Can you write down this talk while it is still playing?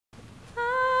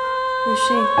Who's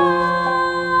she?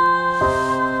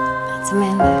 That's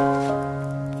Amanda.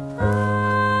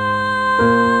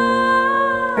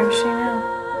 Where's she now?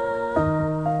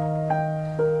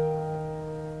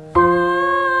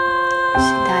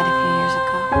 She died a few years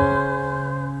ago.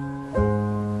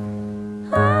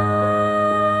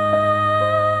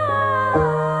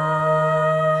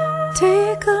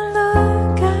 Take a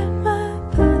look at my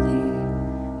body,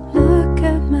 look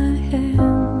at my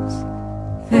hands.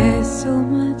 There's so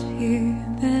much here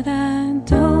that I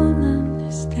don't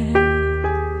understand.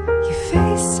 Your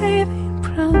face saving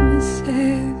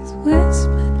promises,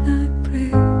 whispered like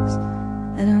prayers.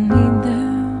 I don't need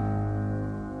them,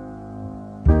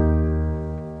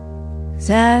 'cause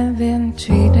I've been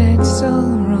treated so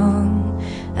wrong.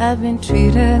 I've been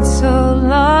treated so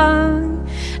long,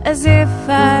 as if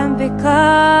I'm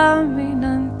becoming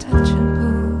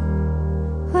untouchable.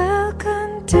 Well,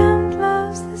 contempt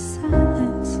loves the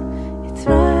silence, it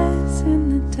thrives in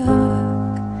the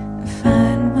dark, and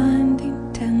fine-winding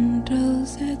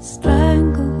tendrils that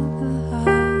strangle the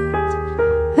heart.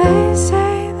 They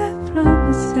say that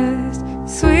promises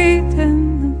sweeten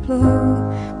the blow,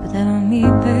 but I don't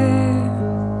need them.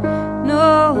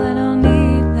 No, I don't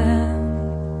need them.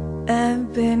 I've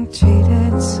been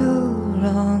treated so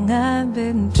wrong, I've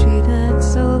been treated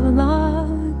so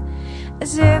long,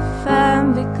 as if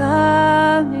I'm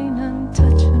becoming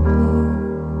untouchable.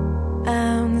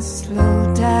 I'm the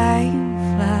slow dying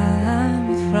fly, I'm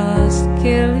the frost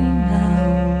killing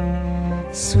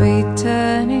now, sweet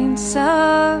turning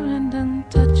sour and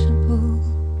untouchable.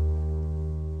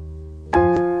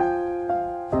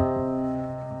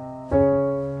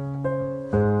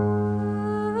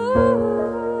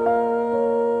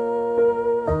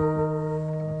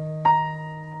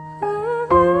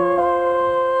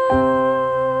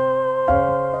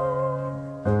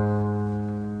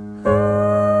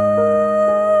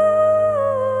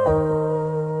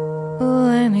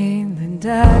 I need the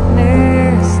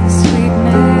darkness, the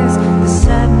sweetness, the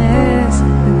sadness,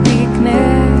 the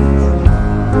weakness.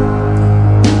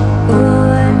 Oh,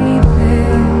 I need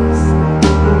this.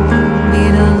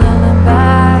 Need a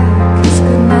lullaby, kiss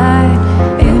goodnight,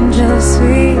 angel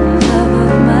sweet, love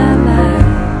of my life.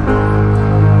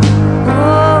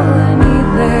 Oh, I need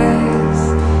this.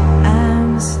 I'm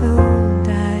a slow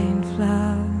dying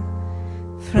flower,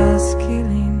 frost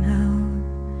killing out,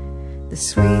 the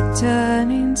sweet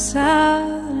turning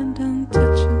sour and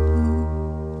untouchable.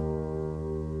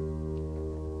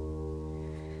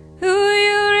 Do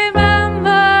you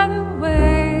remember the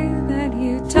way that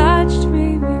you touched me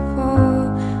before?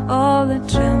 All the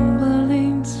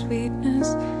trembling sweetness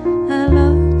I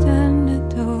loved and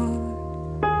adored.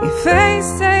 Your face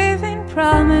saving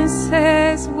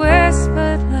promises,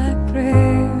 whispered like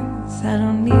prayers. I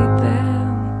don't need them.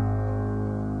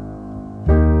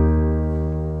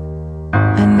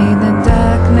 I need the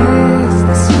darkness,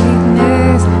 the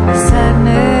sweetness, the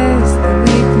sadness, the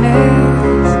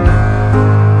weakness.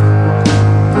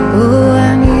 Oh,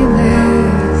 I need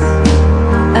this.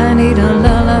 I need a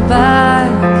lullaby,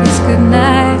 kiss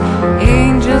goodnight,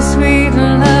 angel sweet,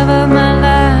 love of my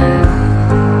life.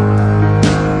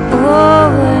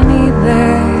 Oh, I need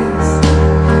this.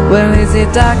 Well, is it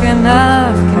dark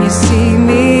enough? Can you see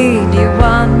me? Do you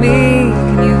want me?